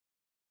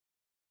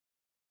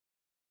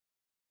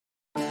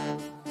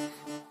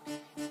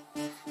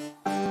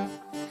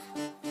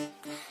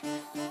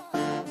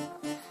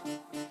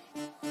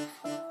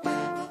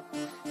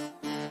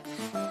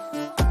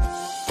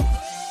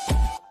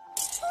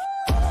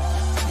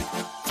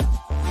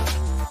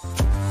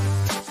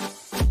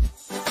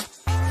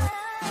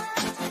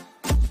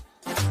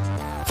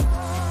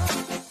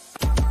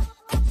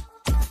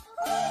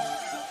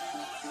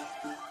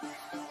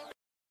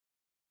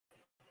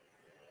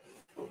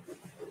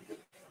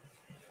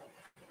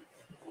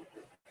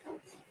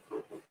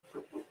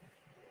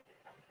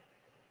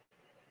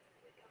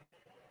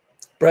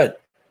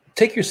Brett,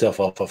 take yourself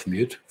off of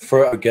mute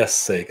for our guest's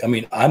sake. I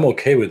mean, I'm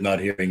okay with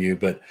not hearing you,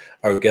 but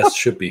our guests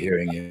should be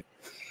hearing you.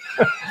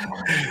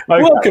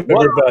 Welcome,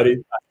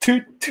 everybody.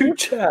 Two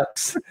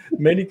chaps,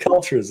 many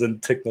cultures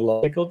and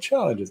technological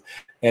challenges,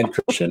 and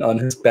Christian on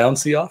his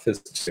bouncy office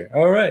chair.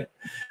 All right,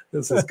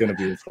 this is going to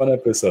be a fun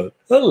episode.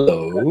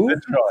 Hello,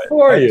 that's right.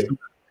 How are you?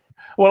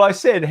 Well, I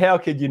said, how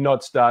could you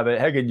not start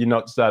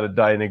a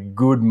day in a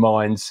good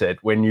mindset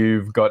when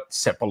you've got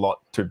Sepalot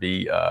to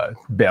be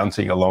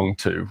bouncing along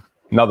to?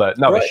 Another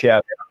right. Shout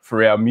out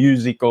for our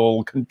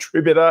musical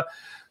contributor,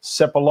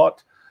 Sepalot,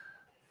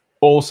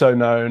 also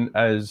known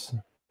as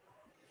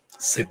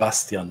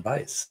Sebastian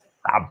Weiss.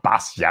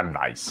 Sebastian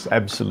Weiss,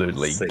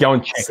 absolutely. Go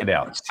and check it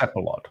out,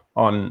 Sepalot.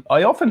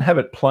 I often have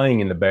it playing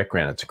in the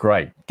background. It's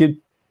great.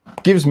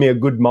 Gives me a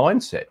good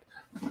mindset.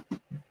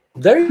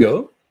 There you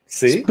go.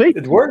 See,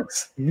 it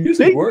works.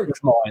 Music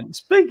works.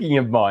 Speaking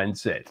of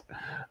mindset,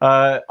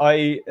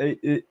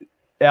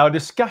 our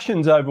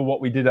discussions over what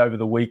we did over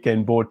the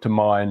weekend brought to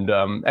mind,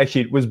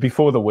 actually it was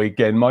before the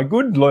weekend, my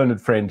good learned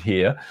friend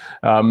here,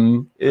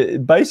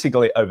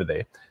 basically over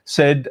there,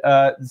 said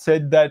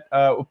that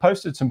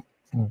posted some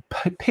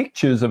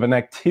pictures of an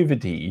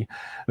activity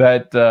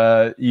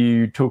that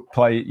you took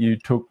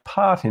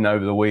part in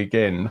over the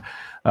weekend.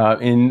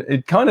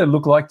 It kind of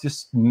looked like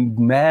just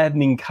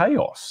maddening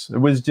chaos. It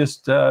was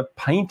just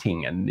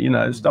painting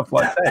and stuff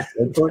like that.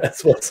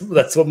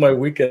 That's what my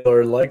weekends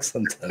are like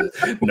sometimes.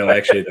 No,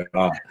 actually they're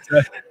not.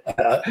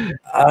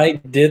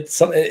 I did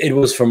some. It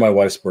was for my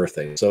wife's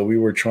birthday, so we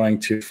were trying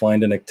to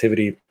find an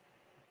activity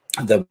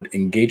that would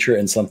engage her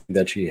in something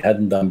that she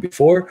hadn't done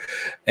before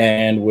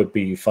and would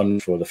be fun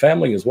for the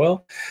family as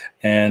well.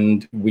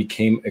 And we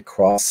came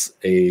across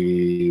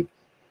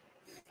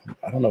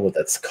I don't know what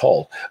that's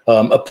called,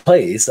 a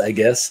place, I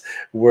guess,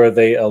 where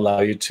they allow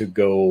you to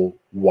go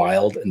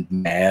wild and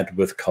mad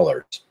with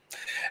colors.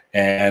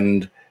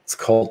 And it's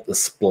called the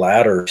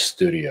Splatter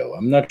Studio.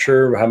 I'm not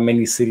sure how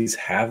many cities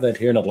have that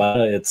here in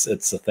Atlanta. It's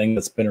a thing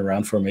that's been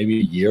around for maybe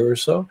a year or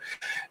so.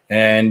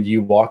 And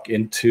you walk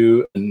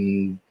into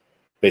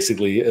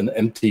basically an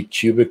empty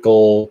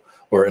cubicle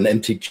or an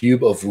empty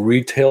cube of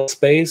retail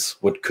space,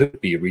 what could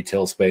be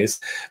retail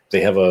space.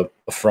 They have a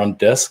front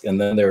desk,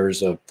 and then there's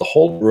the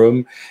whole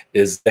room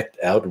is decked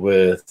out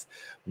with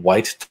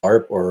white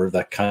tarp or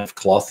that kind of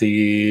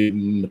clothy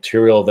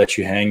material that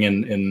you hang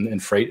in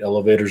freight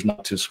elevators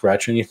not to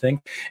scratch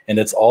anything. And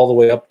it's all the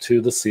way up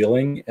to the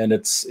ceiling, and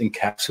it's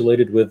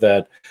encapsulated with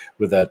that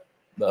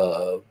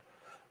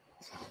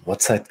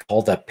what's that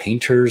called? That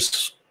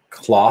painter's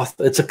cloth.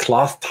 It's a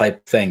cloth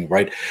type thing,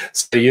 right?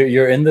 So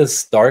you're in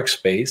this dark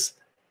space.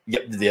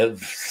 Yep.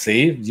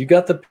 See, you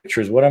got the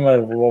pictures. What am I?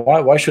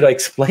 Why should I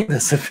explain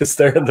this if it's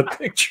there in the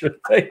picture?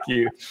 Thank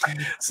you.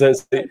 So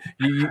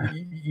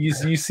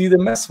you see the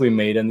mess we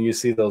made, and you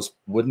see those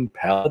wooden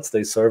pallets.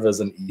 They serve as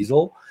an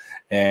easel,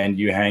 and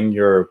you hang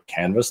your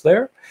canvas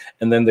there,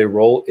 and then they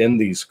roll in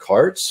these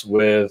carts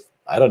with,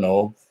 I don't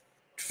know,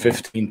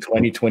 15,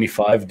 20,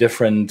 25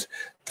 different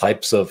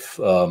types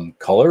of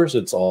colors.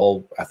 It's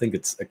all, I think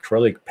it's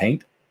acrylic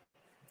paint.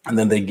 And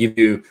then they give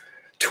you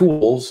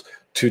tools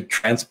to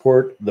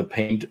transport the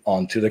paint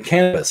onto the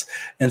canvas.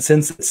 And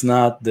since it's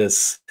not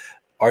this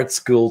art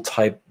school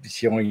type,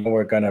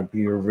 we're going to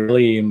be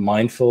really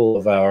mindful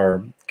of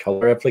our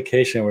color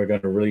application. We're going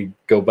to really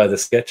go by the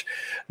sketch.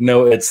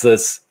 No, it's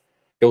this,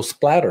 go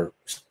splatter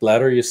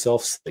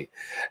yourself.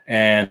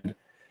 And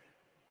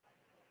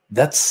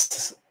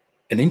that's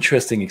an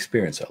interesting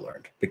experience I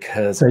learned,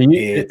 because so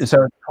it's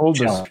called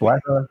the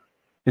Splatter.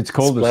 It's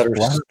called the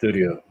Splatter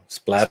Studio.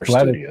 Splatter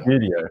Studio.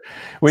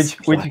 Which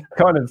you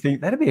kind of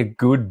think that'd be a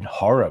good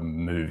horror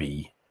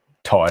movie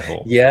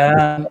title.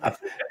 Yeah,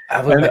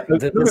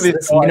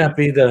 this may not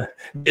be the.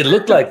 It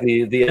looked like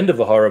the end of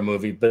a horror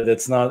movie, but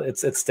it's not.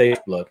 It's stage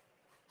blood.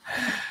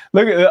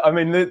 Look at, I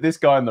mean, this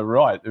guy on the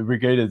right, the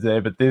Brigida's there,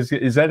 but is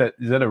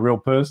that a real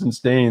person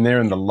standing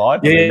there in the light?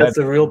 Yeah, that's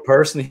a real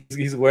person.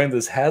 He's wearing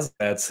this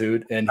hazmat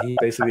suit, and he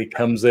basically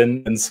comes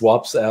in and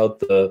swaps out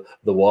the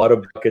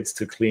water buckets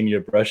to clean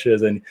your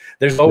brushes. And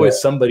there's always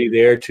somebody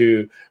there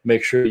to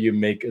make sure you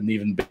make an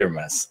even bigger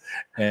mess.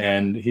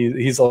 And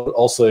he's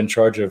also in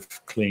charge of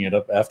cleaning it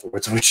up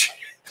afterwards, which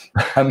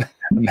I'm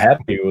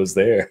happy he was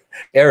there.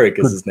 Eric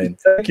is his name.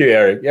 Thank you,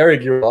 Eric.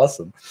 Eric, you're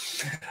awesome.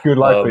 Good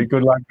luck with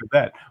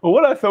that. Well,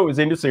 what I thought was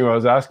interesting when I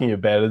was asking you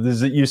about it is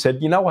that you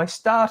said, I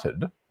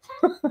started.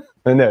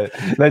 And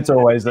that's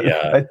always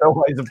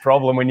a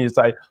problem when you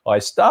say, I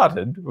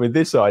started with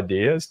this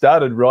idea,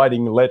 started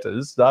writing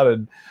letters,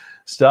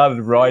 started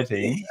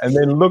writing, and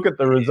then look at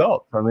the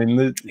results. I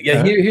mean,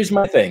 here's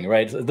my thing,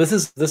 right? This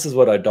is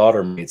what our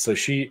daughter made. So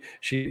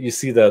you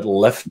see that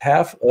left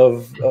half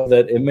of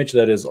that image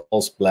that is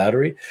all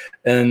splattery,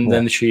 and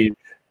then she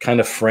kind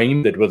of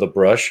framed it with a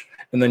brush,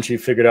 and then she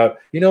figured out,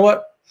 you know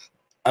what,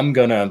 I'm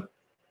gonna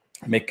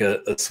make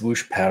a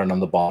swoosh pattern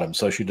on the bottom.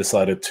 So she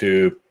decided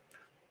to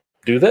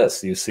do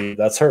this. You see,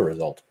 that's her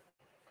result.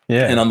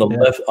 Yeah. And on the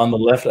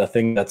left, I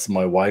think that's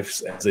my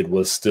wife's, as it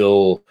was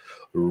still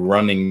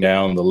running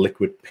down the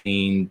liquid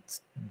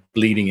paint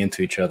bleeding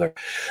into each other.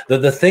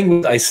 The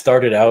thing I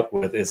started out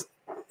with is,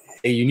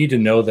 hey, you need to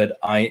know that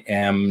I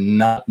am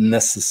not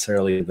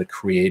necessarily the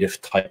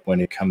creative type when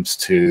it comes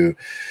to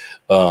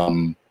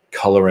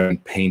coloring,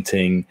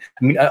 painting.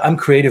 I mean, I'm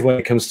creative when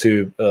it comes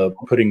to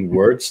putting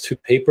words to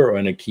paper or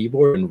on a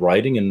keyboard and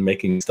writing and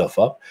making stuff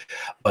up.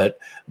 But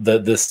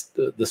this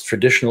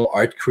traditional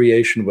art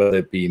creation, whether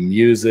it be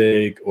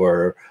music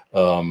or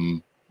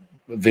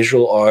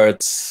visual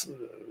arts,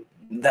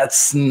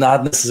 that's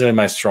not necessarily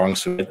my strong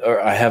suit.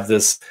 Or I have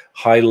this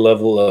high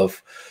level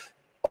of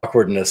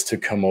awkwardness to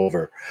come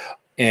over.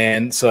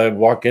 And so I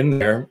walk in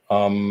there.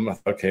 I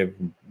thought, okay,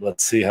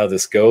 let's see how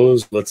this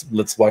goes.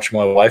 Let's watch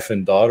my wife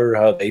and daughter,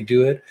 how they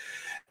do it.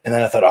 And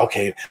then I thought,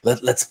 okay,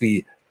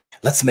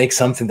 let's make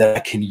something that I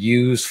can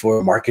use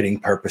for marketing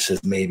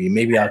purposes.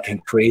 Maybe I can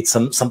create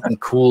something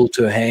cool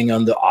to hang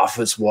on the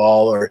office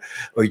wall or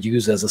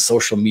use as a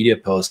social media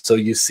post. So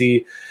you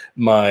see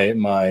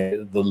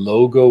the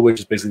logo, which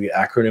is basically the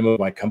acronym of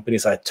my company.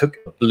 So I took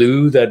a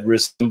blue that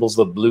resembles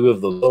the blue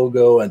of the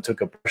logo and took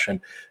a brush and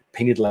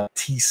painted like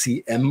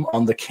TCM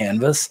on the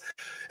canvas.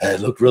 And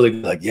it looked really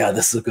good. Like, yeah,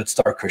 this is a good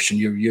start, Christian.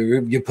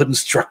 You're putting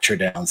structure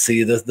down.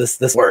 See,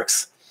 this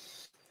works.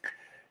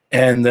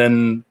 And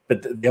then,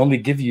 but they only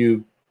give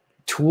you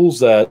tools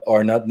that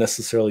are not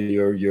necessarily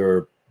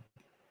your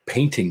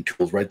painting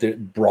tools, right? They're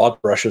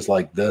broad brushes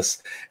like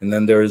this. And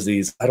then there's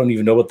these, I don't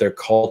even know what they're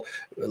called,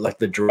 like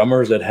the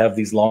drummers that have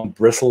these long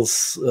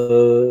bristles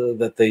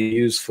that they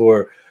use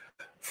for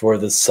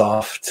the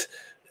soft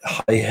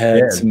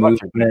hi-hat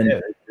movement. Yeah,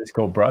 it's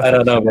called brushes. I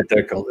don't know what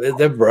they're called.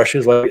 They're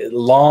brushes, like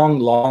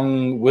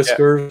long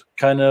whiskers,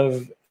 kind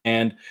of,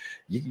 and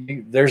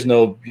there's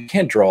no, you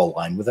can't draw a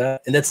line with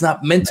that, and it's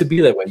not meant to be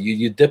that way.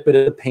 You dip it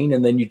in the paint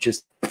and then you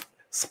just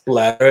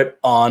splatter it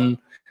on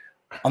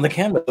the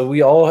canvas. So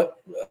we all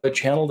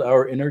channeled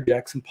our inner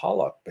Jackson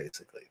Pollock,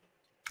 basically.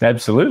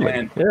 Absolutely.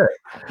 And, yeah.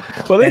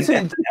 Well, that's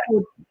it.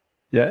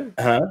 Yeah.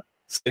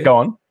 Go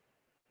on.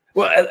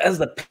 Well, as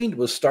the paint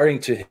was starting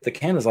to hit the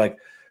canvas, like,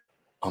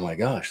 oh my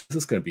gosh, this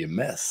is going to be a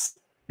mess.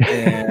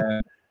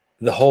 And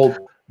the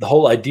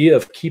whole idea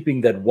of keeping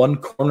that one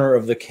corner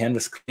of the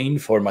canvas clean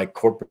for my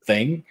corporate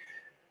thing,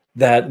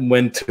 that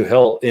went to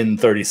hell in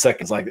 30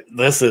 seconds. Like,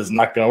 this is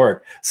not going to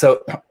work.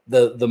 So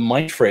the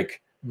mind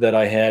freak that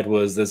I had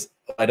was this: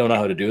 I don't know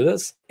how to do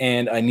this,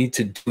 and I need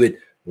to do it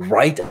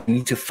right. I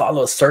need to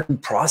follow a certain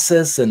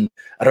process, and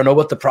I don't know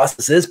what the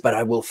process is, but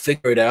I will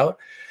figure it out.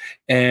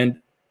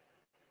 And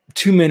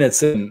 2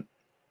 minutes in,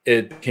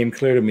 it became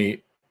clear to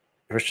me,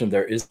 Christian,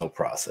 there is no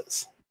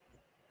process.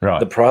 Right.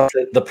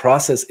 The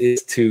process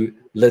is to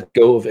let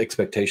go of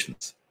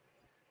expectations.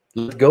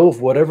 Let go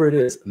of whatever it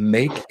is.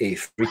 Make a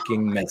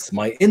freaking mess.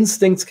 My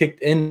instincts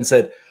kicked in and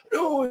said,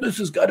 no, this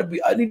has got to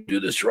be, I need to do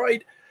this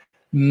right.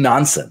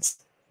 Nonsense.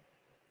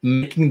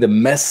 Making the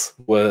mess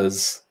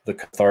was the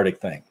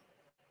cathartic thing.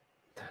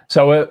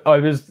 So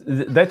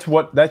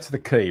that's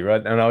the key,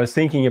 right? And I was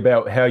thinking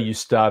about how you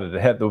started,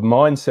 how the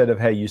mindset of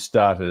how you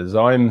started. As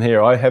I'm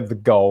here, I have the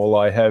goal,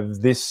 I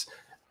have this,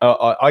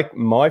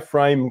 my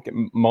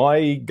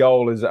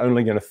goal is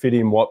only going to fit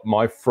in what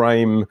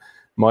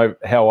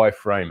how I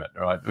frame it,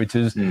 right? Which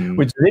is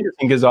interesting,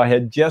 because I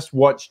had just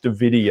watched a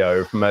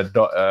video from a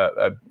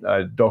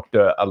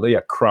Dr.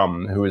 Alia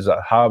Crum, who is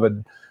a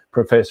Harvard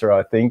professor,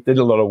 I think, did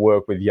a lot of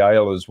work with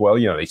Yale as well.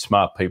 You know, these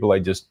smart people, they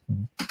just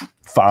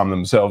farm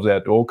themselves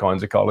out to all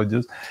kinds of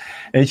colleges.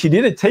 And she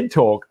did a TED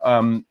talk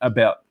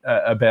about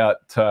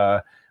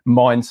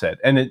mindset,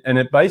 and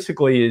it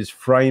basically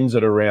frames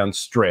it around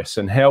stress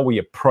and how we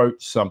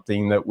approach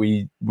something that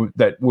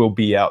will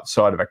be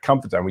outside of our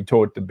comfort zone. We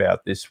talked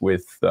about this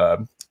with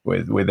Andy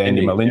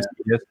Malinsky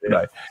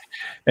yesterday,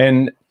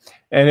 and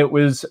it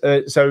was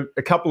so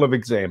a couple of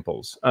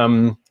examples.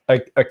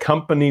 A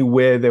company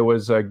where there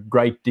was a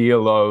great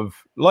deal of,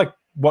 like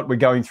what we're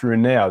going through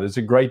now, there's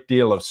a great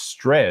deal of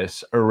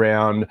stress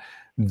around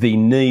the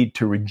need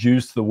to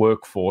reduce the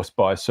workforce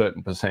by a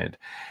certain percent.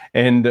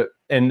 And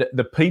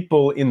the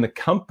people in the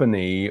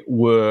company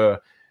were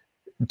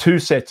two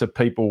sets of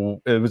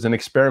people. It was an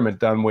experiment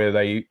done where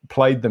they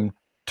played them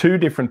two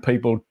different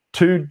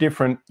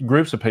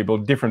groups of people,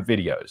 different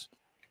videos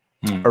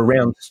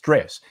around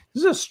stress.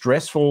 This is a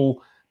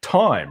stressful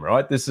time,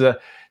 right? This is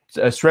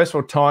a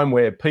stressful time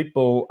where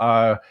people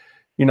are,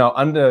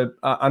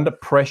 under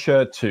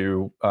pressure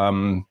to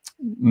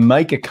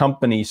make a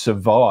company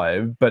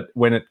survive, but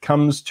when it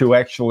comes to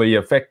actually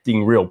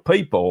affecting real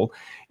people,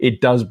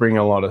 it does bring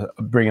on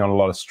a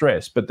lot of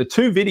stress. But the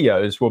two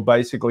videos were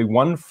basically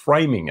one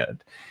framing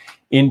it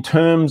in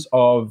terms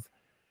of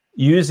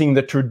using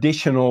the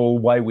traditional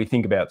way we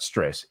think about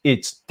stress.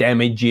 It's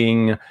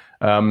damaging.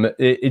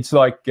 It's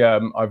like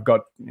I've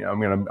got. I'm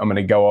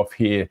gonna go off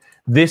here.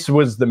 This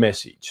was the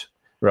message,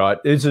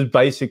 right? This is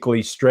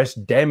basically stress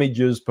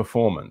damages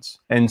performance,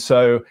 and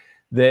so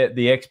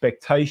the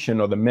expectation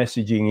or the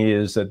messaging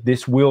is that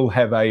this will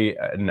have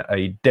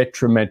a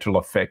detrimental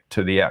effect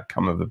to the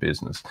outcome of the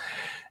business.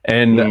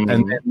 And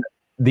then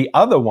the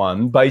other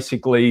one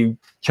basically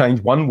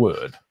changed one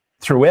word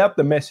throughout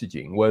the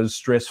messaging, was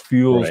stress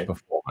fuels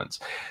performance. performance.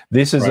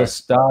 This is a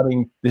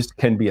starting, this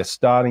can be a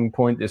starting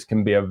point. This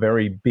can be a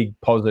very big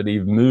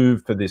positive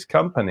move for this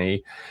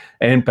company,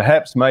 and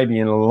perhaps maybe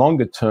in a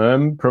longer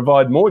term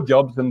provide more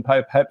jobs than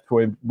perhaps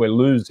we're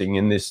losing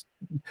in this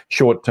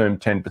short-term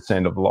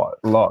 10% of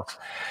loss.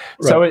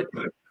 So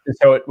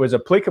it was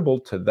applicable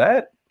to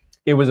that.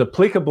 It was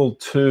applicable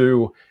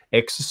to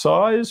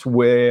exercise,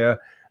 where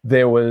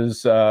there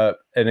was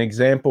an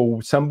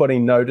example. Somebody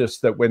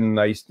noticed that when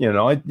they, you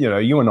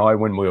and I,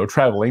 when we were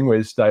traveling,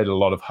 we stayed at a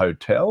lot of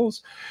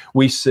hotels.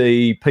 We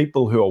see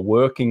people who are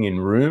working in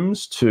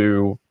rooms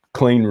to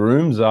clean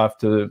rooms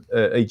after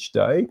each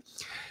day.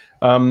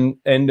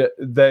 And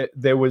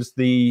there was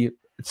the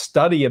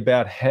study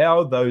about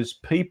how those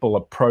people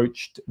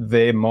approached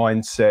their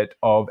mindset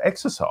of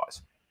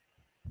exercise.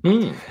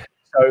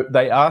 So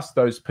they asked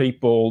those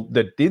people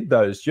that did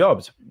those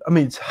jobs. I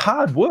mean, it's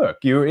hard work.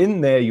 You're in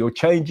there, you're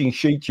changing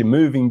sheets, you're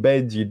moving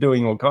beds, you're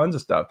doing all kinds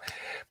of stuff.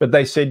 But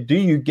they said, do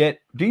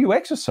you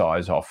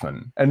exercise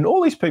often? And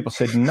all these people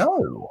said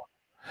no.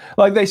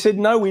 Like they said,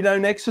 no, we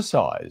don't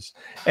exercise,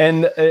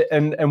 and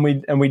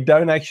we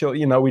don't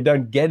actually, we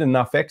don't get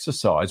enough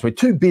exercise. We're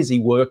too busy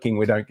working.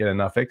 We don't get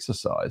enough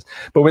exercise.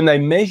 But when they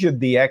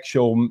measured the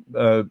actual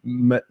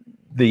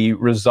the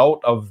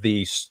result of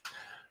the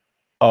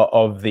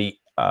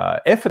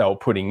effort they were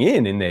putting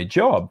in their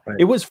job,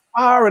 it was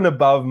far and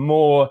above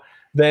more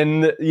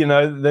than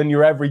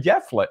your average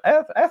athlete.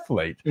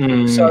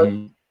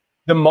 So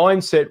the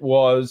mindset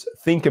was,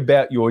 think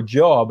about your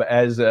job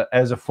as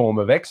a form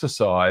of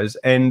exercise.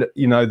 And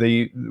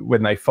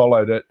when they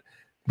followed it,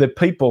 the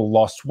people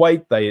lost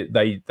weight.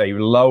 They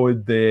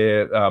lowered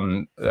their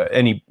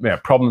any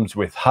problems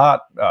with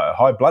heart,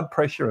 high blood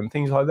pressure, and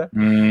things like that.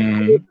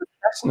 It was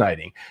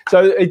fascinating.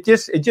 So it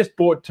just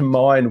brought to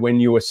mind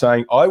when you were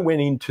saying, I went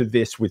into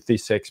this with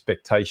this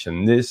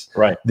expectation, this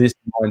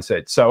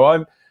mindset.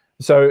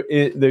 So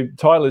the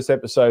title of this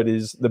episode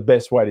is The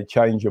Best Way to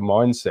Change Your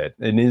Mindset,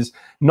 and is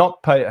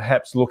not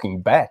perhaps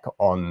looking back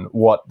on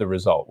what the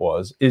result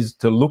was, is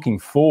to looking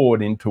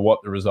forward into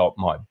what the result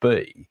might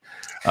be,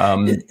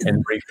 and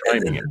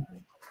reframing it.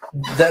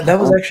 That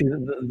was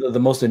actually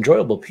the most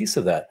enjoyable piece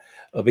of that,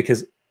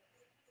 because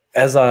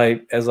as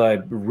I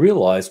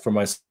realized for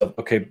myself,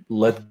 okay,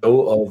 let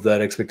go of that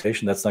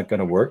expectation. That's not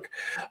going to work.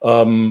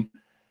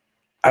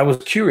 I was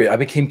curious. I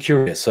became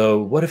curious. So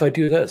what if I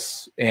do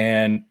this?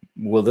 And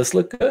will this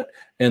look good?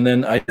 And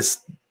then I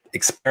just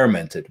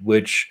experimented,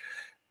 which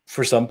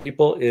for some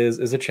people is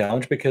a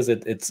challenge, because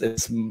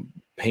it's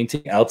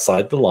painting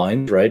outside the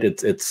lines, right?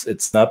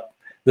 It's not,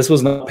 this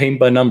was not paint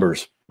by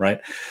numbers,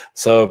 right?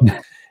 So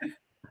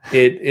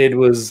it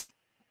was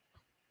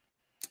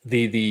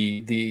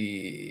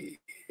the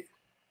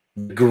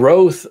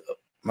growth,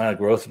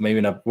 maybe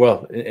not,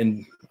 well,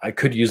 and I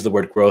could use the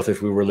word growth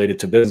if we were related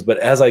to business, but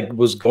as I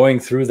was going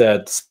through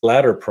that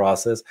splatter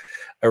process,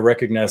 I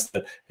recognized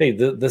that, hey,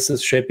 this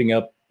is shaping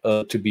up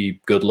to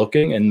be good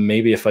looking, and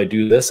maybe if I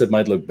do this, it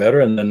might look better.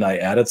 And then I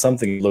added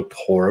something that looked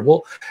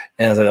horrible,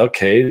 and I said,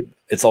 okay,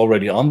 it's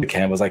already on the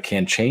canvas. I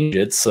can't change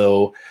it,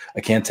 so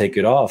I can't take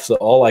it off. So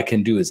all I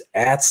can do is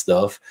add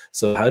stuff.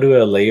 So how do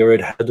I layer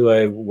it? How do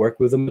I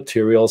work with the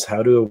materials?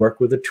 How do I work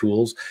with the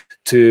tools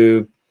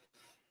to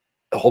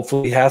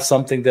hopefully have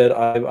something that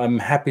I'm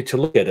happy to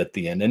look at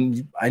the end?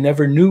 And I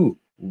never knew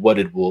what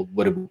it will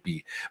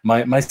be.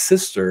 My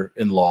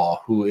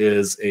sister-in-law, who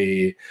is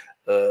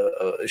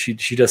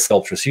she does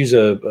sculpture. She's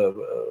a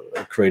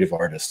creative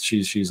artist.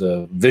 She's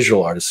a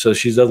visual artist. So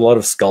she does a lot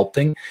of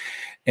sculpting.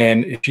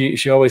 And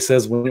she always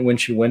says when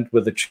she went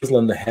with the chisel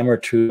and the hammer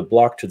to the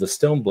block, to the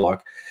stone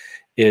block,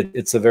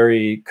 it's a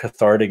very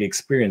cathartic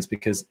experience,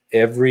 because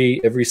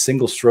every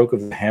single stroke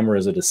of the hammer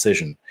is a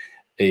decision,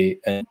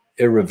 an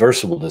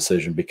irreversible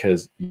decision,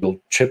 because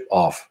you'll chip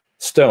off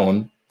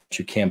stone that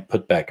you can't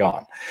put back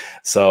on.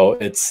 So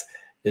it's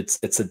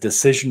a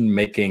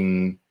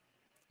decision-making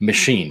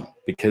machine,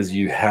 because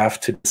you have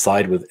to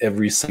decide with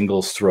every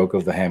single stroke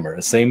of the hammer.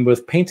 Same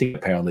with painting,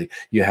 apparently.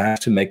 You have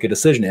to make a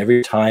decision.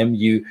 Every time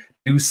you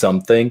do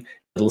something,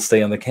 it'll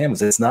stay on the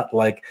canvas. It's not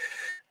like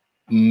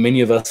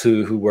many of us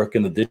who work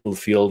in the digital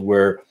field,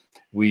 where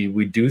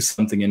we do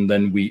something and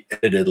then we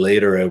edit it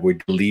later, or we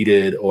delete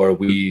it, or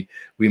we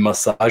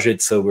massage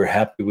it so we're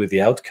happy with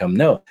the outcome.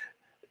 No.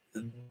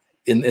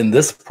 In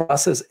this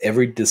process,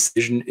 every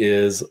decision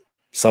is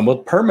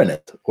somewhat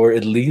permanent, or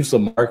it leaves a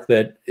mark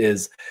that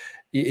is,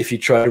 if you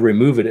try to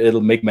remove it,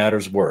 it'll make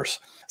matters worse.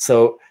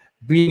 So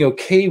being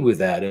okay with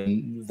that,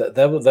 and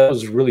that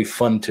was really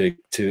fun to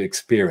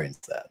experience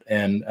that,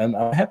 and I'm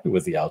happy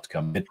with the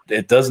outcome.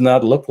 It does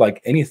not look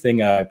like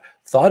anything I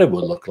thought it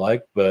would look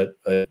like, but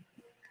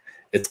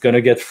it's going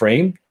to get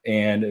framed,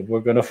 and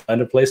we're going to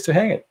find a place to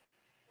hang it.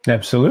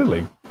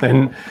 Absolutely.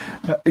 And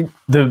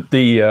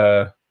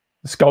the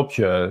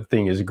sculpture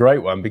thing is a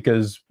great one,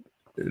 because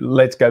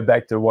let's go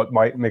back to what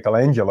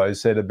Michelangelo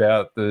said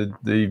about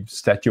the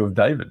statue of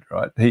David,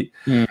 right?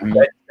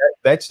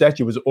 That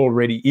statue was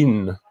already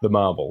in the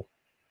marble.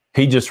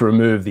 He just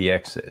removed the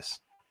excess.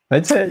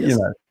 That's it, yes.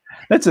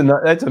 That's an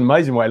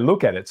amazing way to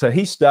look at it. So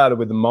he started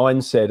with the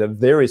mindset of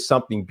there is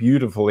something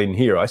beautiful in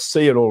here. I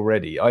see it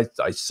already. I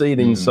see it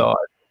inside.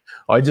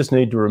 I just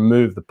need to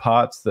remove the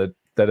parts that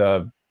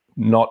are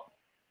not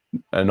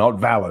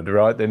valid,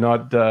 right? They're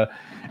not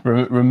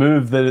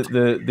remove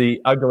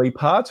the ugly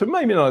parts, or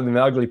maybe not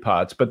the ugly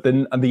parts, but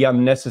the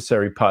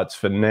unnecessary parts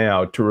for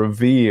now, to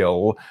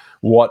reveal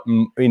what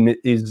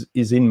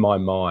is in my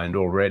mind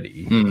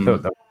already. I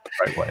thought that was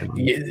a great way.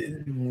 Yeah,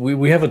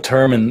 we have a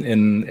term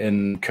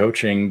in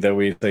coaching that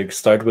we think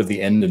start with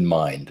the end in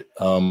mind,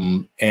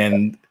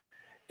 and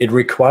it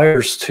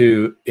requires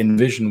to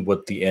envision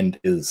what the end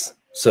is.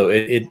 So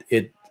it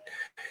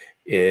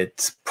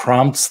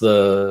prompts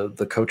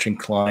the coaching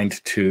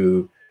client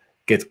to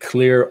get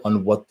clear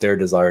on what their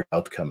desired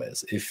outcome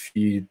is. If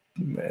who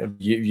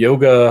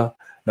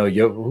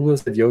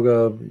was it?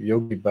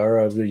 Yogi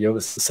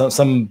Berra,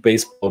 some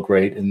baseball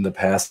great in the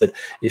past, that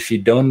if you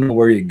don't know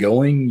where you're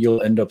going,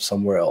 you'll end up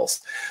somewhere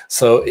else.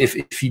 So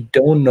if you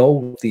don't know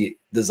what the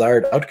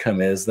desired outcome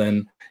is,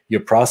 then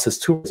your process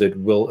towards it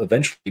will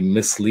eventually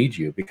mislead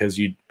you, because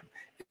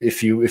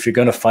if you're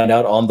going to find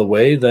out on the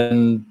way,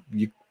 then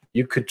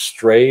you could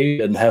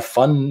stray and have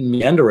fun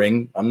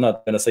meandering. I'm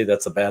not going to say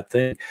that's a bad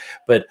thing,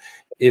 but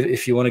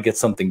if you want to get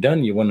something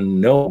done, you want to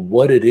know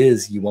what it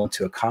is you want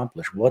to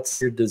accomplish.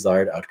 What's your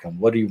desired outcome?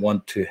 What do you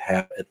want to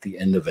have at the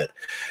end of it?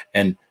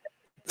 And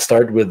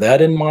start with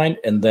that in mind,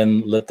 and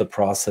then let the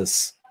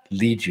process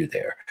lead you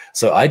there.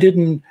 So I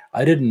didn't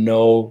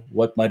know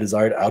what my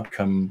desired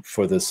outcome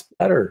for this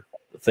splatter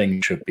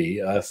thing should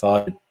be. I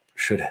thought it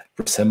should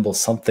resemble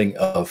something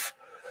of,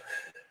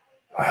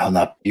 well,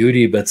 not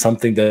beauty, but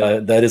something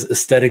that is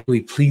aesthetically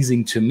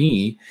pleasing to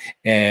me.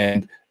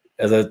 And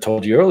as I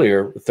told you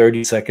earlier,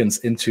 30 seconds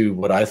into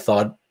what I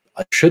thought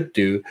I should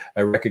do,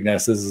 I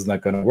recognized this is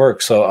not going to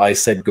work. So I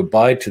said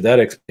goodbye to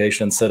that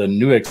expectation, set a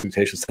new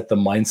expectation, set the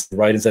mindset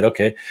right, and said,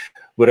 okay,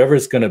 whatever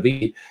it's going to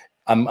be,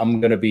 I'm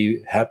going to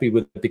be happy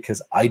with it,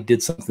 because I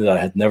did something that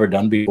I had never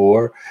done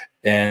before,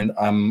 and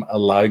I'm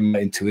allowing my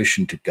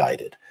intuition to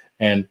guide it.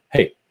 And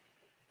hey,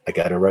 I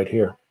got it right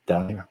here,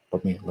 down here.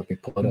 Let me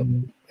pull it up.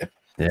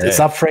 Yeah. It's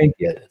not framed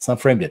yet. It's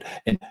not framed yet.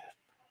 And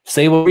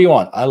say whatever you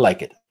want. I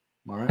like it.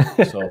 All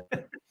right. So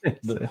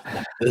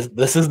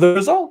this is the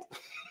result.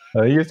 I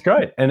think it's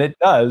great, and it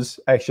does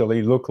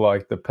actually look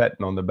like the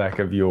pattern on the back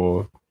of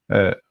your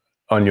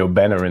on your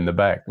banner in the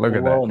back. Look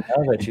at that. Well,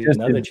 now that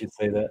you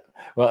say that,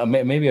 well,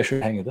 maybe I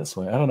should hang it this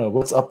way. I don't know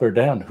what's up or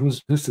down.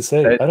 Who's to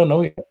say? I don't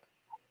know yet.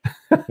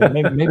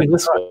 Maybe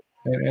this way.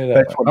 Maybe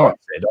that's what I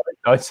said.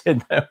 I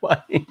said that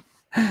way.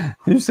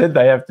 You said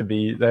they have to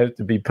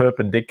be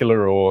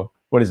perpendicular, or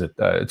what is it?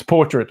 It's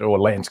portrait or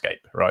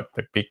landscape, right?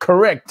 That'd be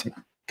correct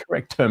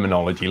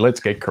terminology. Let's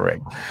get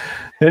correct.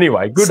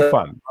 Anyway, good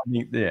fun. I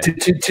mean, yeah.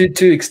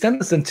 To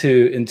extend this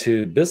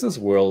into business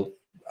world,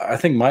 I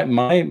think my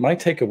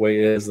takeaway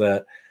is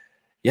that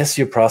yes,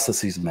 your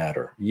processes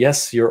matter.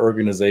 Yes, your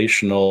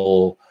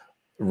organizational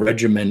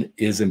regimen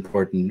is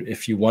important.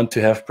 If you want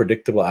to have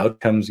predictable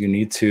outcomes, you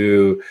need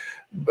to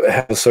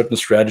have a certain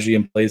strategy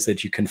in place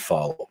that you can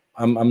follow.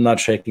 I'm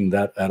not shaking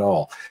that at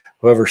all.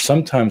 However,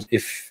 sometimes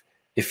if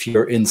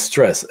you're in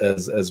stress,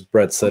 as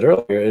Brett said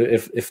earlier,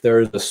 if there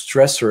is a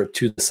stressor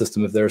to the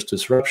system, if there's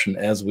disruption,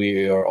 as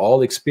we are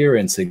all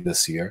experiencing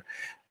this year,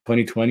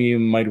 2020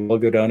 might well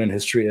go down in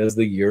history as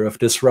the year of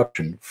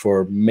disruption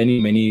for many,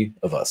 many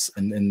of us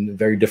in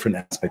very different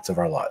aspects of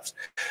our lives.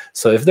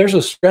 So if there's a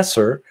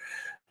stressor,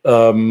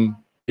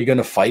 you're going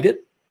to fight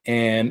it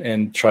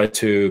and try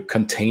to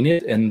contain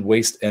it and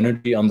waste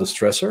energy on the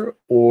stressor,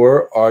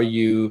 or are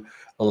you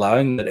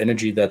allowing that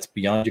energy that's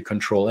beyond your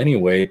control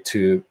anyway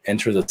to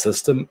enter the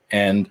system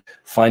and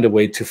find a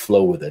way to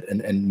flow with it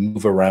and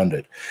move around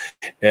it?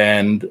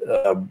 And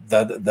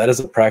that is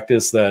a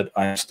practice that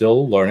I'm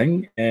still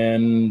learning,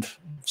 and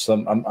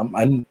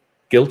I'm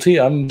guilty.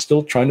 I'm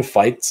still trying to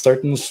fight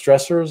certain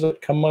stressors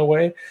that come my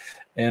way,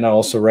 and I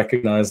also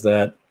recognize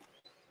that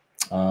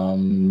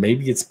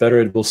maybe it's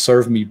better. It will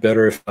serve me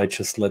better if I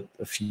just allow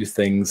a few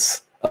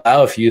things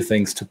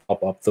to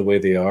pop up the way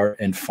they are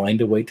and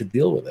find a way to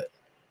deal with it.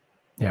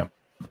 Yeah,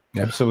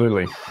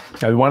 absolutely.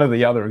 One of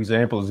the other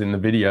examples in the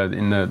video,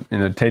 in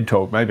the TED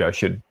Talk, maybe I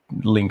should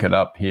link it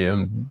up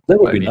here. That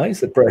would be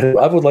nice. I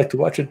would like to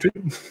watch it too.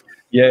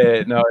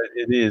 Yeah, no,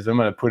 it is. I'm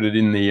going to put it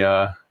in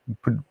the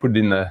put it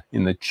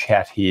in the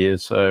chat here.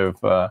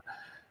 So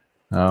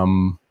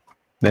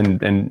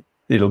then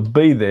it'll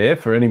be there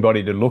for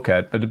anybody to look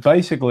at. But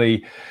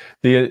basically,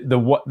 the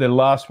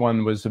last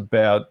one was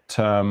about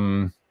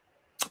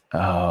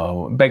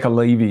Becca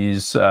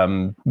Levy's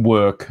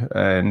work,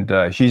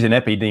 and she's an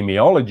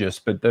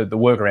epidemiologist, but the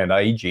work around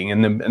aging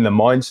and the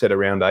mindset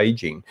around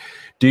aging.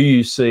 Do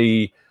you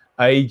see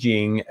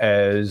aging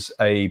as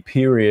a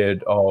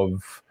period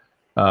of,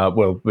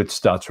 well, it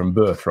starts from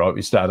birth, right?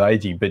 We start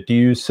aging, but do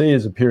you see it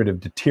as a period of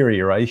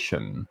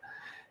deterioration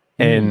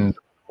and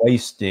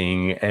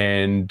wasting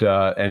and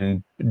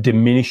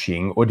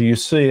diminishing, or do you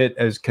see it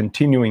as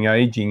continuing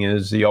aging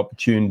as the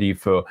opportunity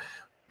for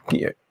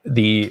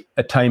the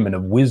attainment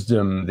of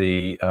wisdom,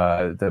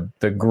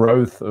 the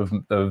growth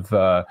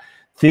of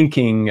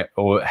thinking,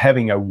 or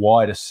having a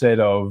wider set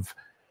of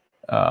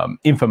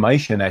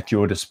information at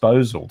your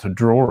disposal to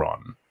draw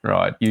on,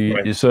 right?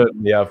 You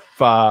certainly are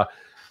far,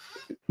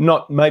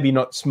 maybe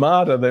not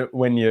smarter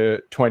when you're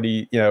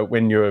 20,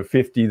 when you're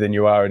 50 than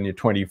you are when you're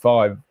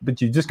 25,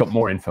 but you've just got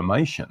more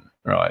information,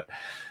 right?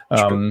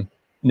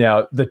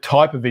 Now, the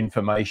type of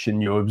information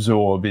you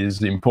absorb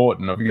is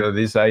important.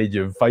 This age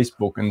of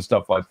Facebook and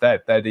stuff like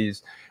that,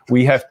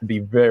 we have to be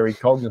very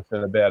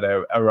cognizant about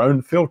our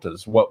own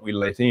filters, what we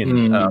let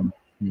in,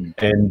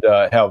 and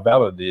how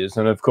valid it is.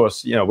 And of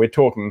course,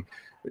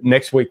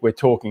 next week we're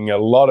talking a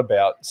lot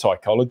about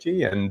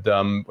psychology, and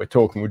we're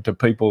talking to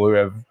people who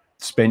have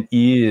spent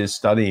years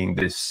studying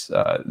these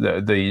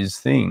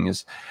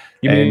things.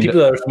 You mean people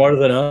that are smarter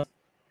than us?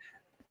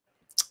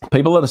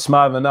 People that are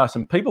smarter than us,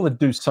 and people that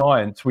do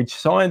science, which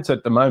science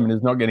at the moment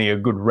is not getting a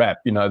good rap.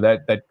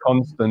 That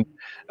constant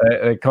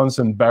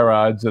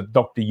barrage that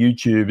Dr.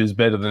 YouTube is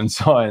better than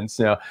science.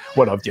 Now,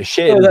 what I've just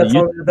shared.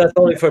 That's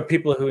only for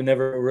people who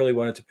never really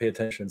wanted to pay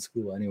attention in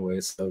school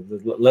anyway. So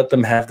let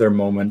them have their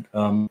moment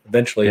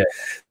eventually. Yeah.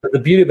 But the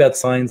beauty about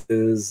science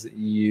is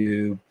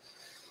you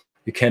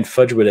can't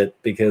fudge with it,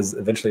 because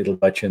eventually it'll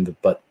bite you in the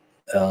butt.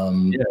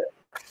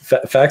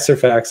 Facts are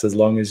facts, as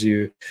long as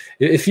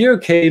if you're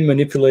okay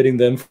manipulating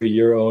them for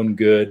your own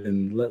good.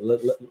 And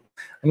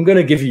I'm going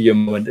to give you your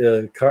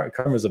moment.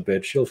 Karma's a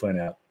bitch. You'll find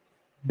out.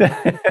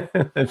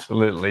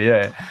 Absolutely,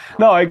 yeah.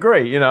 No, I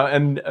agree.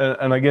 And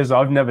I guess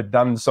I've never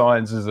done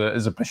science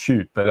as a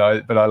pursuit, but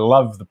I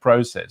love the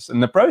process.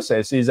 And the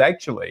process is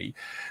actually,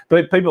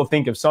 but people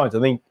think of science,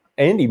 I think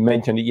Andy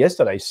mentioned it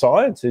yesterday,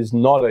 science is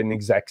not an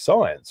exact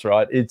science,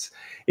 right?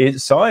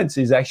 Science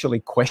is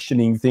actually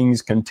questioning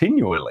things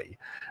continually,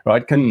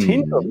 right?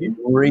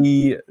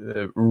 Continually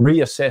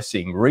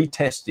reassessing,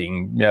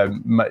 retesting,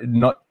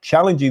 not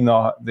challenging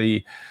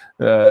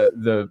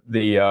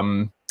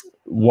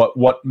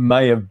what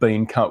may have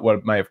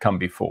come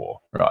before,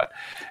 right?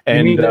 And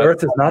you mean the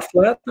Earth is not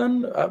flat,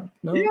 then?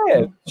 No.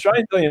 Yeah,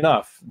 strangely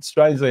enough,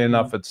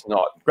 it's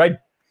not.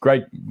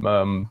 Great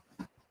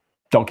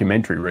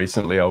documentary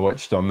recently I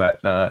watched on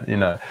that,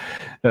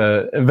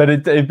 but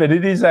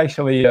it is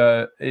actually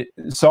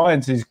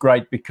science is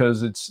great,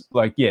 because it's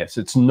like, yes,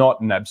 it's not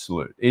an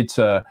absolute. It's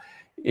a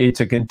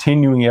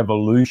continuing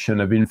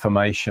evolution of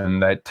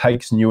information that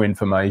takes new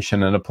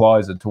information and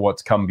applies it to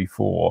what's come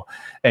before,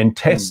 and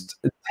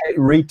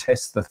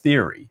retests the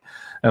theory.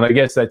 And I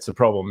guess that's the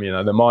problem,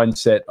 the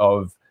mindset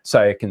of,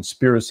 say, a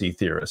conspiracy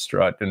theorist,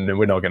 right? And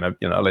we're not going to,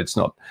 let's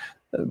not.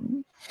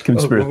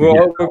 Conspiracy.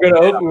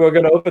 We're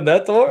going to open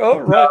that door. Oh,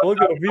 right. We'll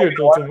go here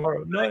until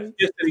tomorrow. No.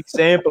 Just an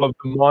example of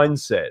the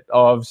mindset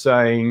of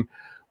saying,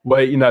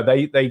 well,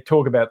 they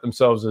talk about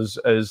themselves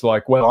as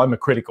like, well, I'm a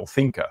critical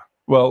thinker.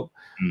 Well,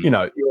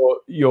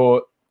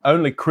 you're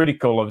only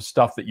critical of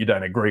stuff that you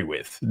don't agree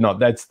with. No,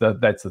 that's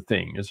the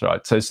thing, is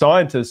right. So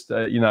scientists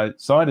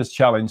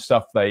challenge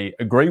stuff they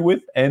agree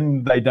with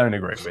and they don't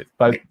agree with,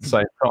 both at the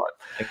same time.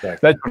 Exactly.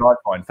 That's what I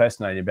find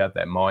fascinating about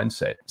that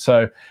mindset.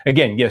 So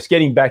again, yes,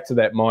 getting back to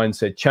that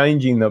mindset,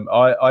 changing them.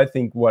 I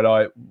think what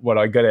I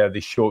got out of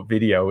this short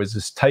video is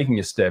just taking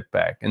a step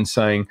back and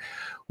saying,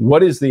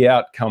 what is the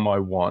outcome I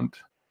want?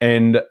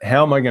 And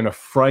how am I going to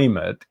frame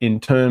it in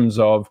terms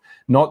of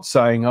not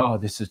saying, oh,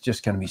 this is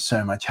just going to be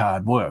so much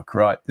hard work,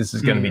 right? This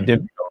is going to be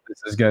difficult.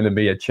 This is going to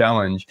be a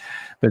challenge.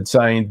 But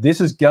saying this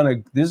is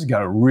going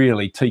to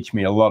really teach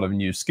me a lot of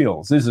new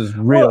skills. This is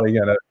really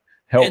going to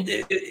help. And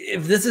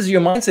if this is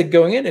your mindset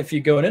going in, if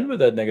you're going in with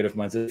that negative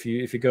mindset,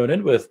 if you're going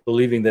in with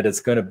believing that it's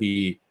going to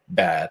be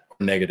bad or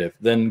negative,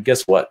 then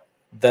guess what?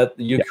 That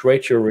you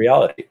create your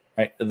reality,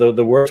 right?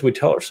 The words we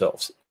tell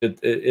ourselves,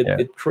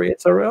 it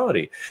creates our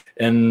reality.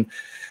 And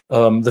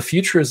the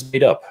future is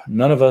made up.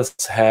 None of us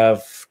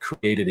have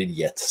created it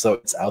yet, so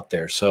it's out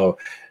there. So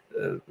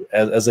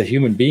as a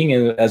human being,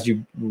 and as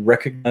you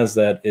recognize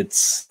that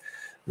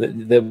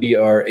that we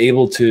are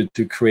able to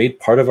create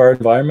part of our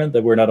environment,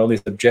 that we're not only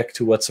subject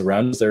to what's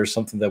around us, there's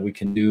something that we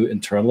can do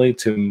internally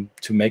to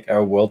make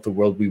our world the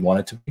world we want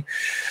it to be.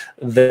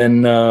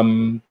 Then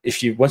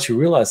once you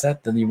realize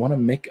that, then you want to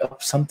make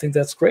up something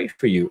that's great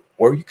for you.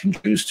 Or you can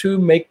choose to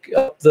make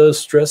up the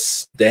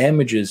stress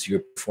damages your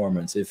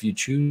performance. If you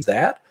choose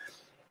that,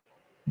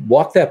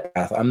 walk that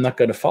path. I'm not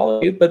going to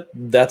follow you, but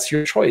that's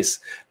your choice.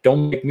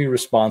 Don't make me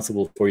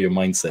responsible for your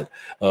mindset.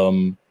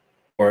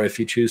 Or if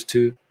you choose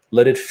to,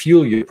 let it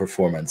fuel your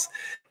performance.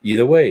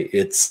 Either way,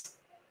 it's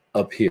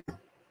up here.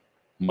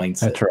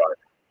 Mindset. That's right.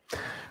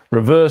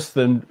 Reverse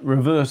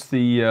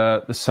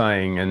the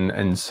saying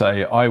and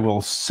say, I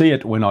will see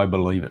it when I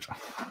believe it.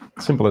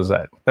 Simple as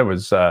that. That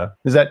was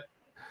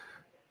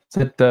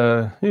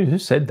who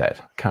said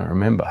that? I can't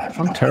remember.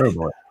 I'm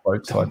terrible at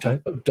quotes like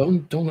that.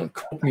 Don't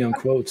quote me on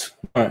quotes.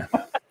 All right.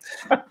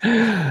 All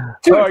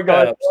right,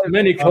 guys.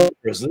 Many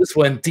cultures. This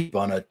went deep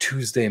on a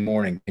Tuesday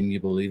morning. Can you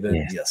believe it?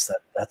 Yes,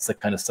 that's the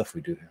kind of stuff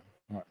we do here.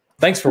 All right.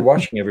 Thanks for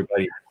watching,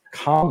 everybody.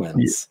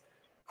 Comments,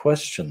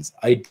 questions,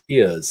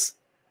 ideas,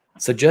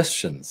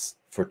 suggestions,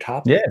 for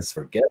topics, Yes.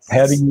 for guests.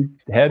 How do you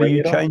Bring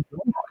it on. change your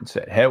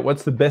mindset?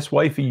 What's the best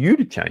way for you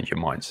to change your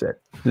mindset?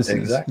 This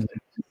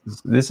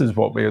is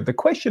what the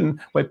question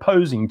we're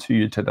posing to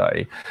you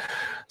today.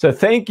 So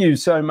thank you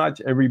so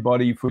much,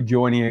 everybody, for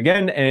joining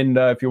again. And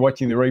if you're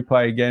watching the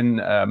replay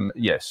again,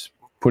 yes,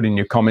 put in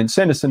your comments,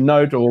 send us a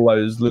note, all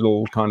those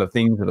little kind of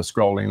things that are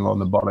scrolling along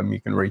the bottom.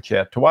 You can reach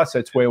out to us.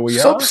 That's where we are.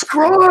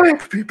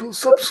 Subscribe, people,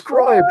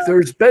 subscribe.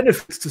 There's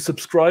benefits to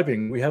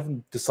subscribing. We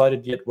haven't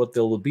decided yet what they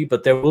will be,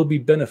 but there will be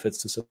benefits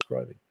to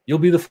subscribing. You'll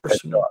be the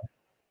first to know.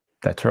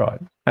 That's right.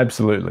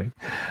 Absolutely.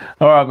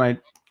 All right, mate.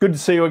 Good to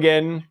see you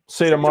again.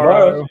 See you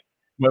tomorrow,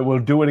 where we'll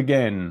do it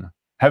again.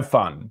 Have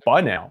fun.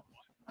 Bye now.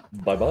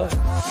 Bye-bye.